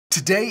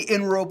Today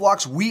in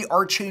Roblox, we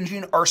are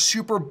changing our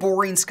super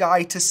boring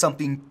sky to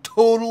something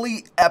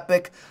totally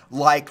epic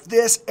like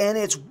this, and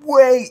it's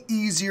way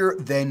easier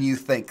than you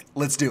think.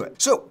 Let's do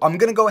it. So I'm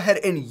gonna go ahead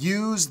and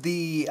use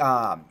the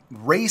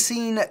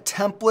racing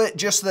template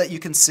just so that you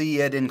can see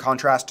it in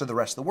contrast to the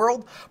rest of the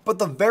world. But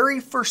the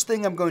very first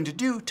thing I'm going to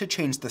do to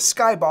change the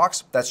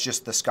skybox, that's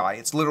just the sky.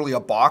 It's literally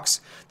a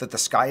box that the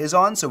sky is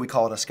on, so we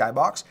call it a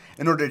skybox.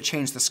 In order to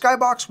change the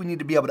skybox, we need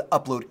to be able to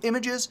upload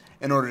images.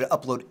 In order to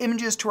upload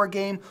images to our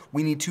game,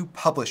 we need to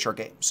publish our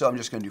game. So I'm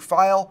just gonna do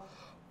File,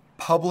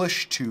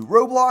 Publish to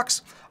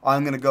Roblox.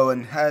 I'm gonna go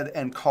ahead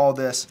and call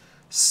this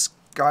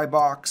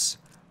Skybox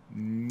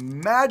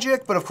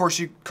Magic, but of course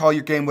you call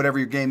your game whatever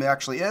your game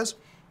actually is.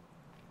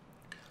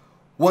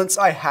 Once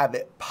I have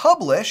it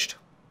published,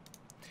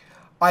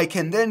 I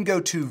can then go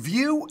to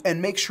View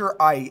and make sure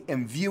I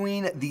am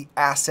viewing the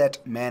Asset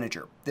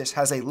Manager. This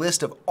has a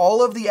list of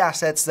all of the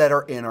assets that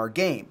are in our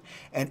game.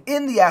 And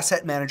in the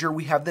Asset Manager,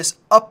 we have this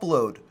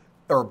Upload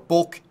or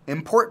Bulk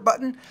Import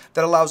button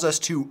that allows us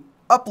to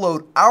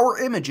upload our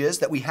images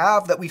that we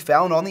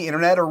found on the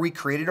internet or we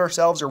created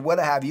ourselves or what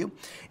have you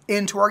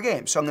into our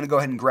game. So I'm gonna go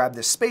ahead and grab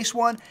this space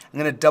one. I'm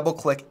gonna double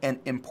click and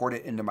import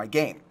it into my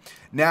game.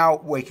 Now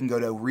we can go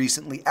to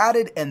Recently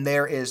Added, and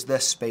there is the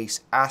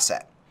space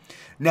asset.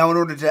 Now in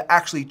order to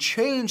actually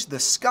change the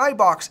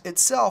skybox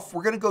itself,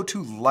 we're gonna go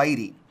to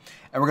Lighting,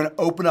 and we're gonna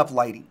open up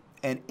Lighting.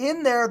 And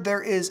in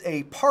there is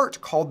a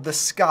part called the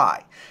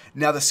sky.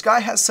 Now the sky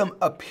has some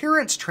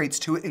appearance traits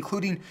to it,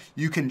 including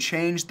you can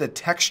change the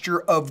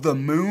texture of the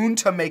moon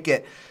to make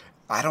it,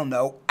 I don't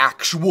know,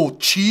 actual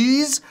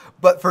cheese.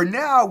 But for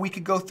now, we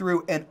could go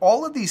through and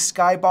all of these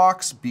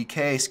Skybox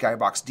BK,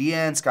 Skybox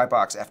DN,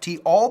 Skybox FT,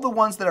 all the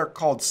ones that are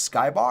called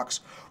Skybox,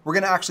 we're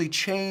gonna actually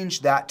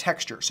change that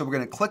texture. So we're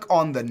gonna click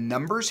on the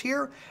numbers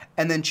here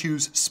and then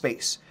choose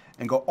space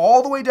and go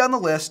all the way down the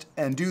list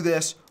and do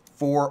this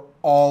for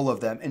all of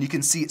them. And you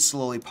can see it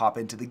slowly pop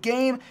into the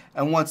game.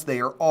 And once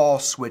they are all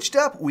switched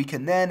up, we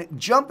can then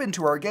jump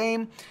into our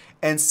game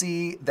and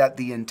see that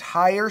the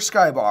entire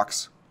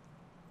skybox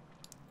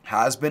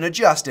has been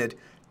adjusted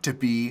to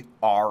be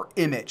our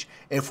image.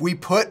 If we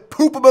put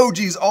poop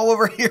emojis all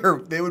over here,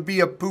 they would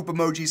be a poop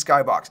emoji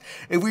skybox.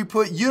 If we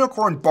put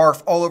unicorn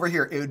barf all over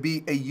here, it would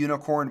be a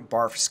unicorn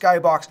barf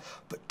skybox.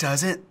 But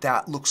doesn't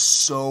that look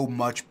so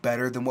much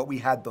better than what we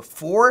had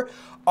before?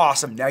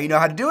 Awesome, now you know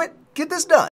how to do it. Get this done.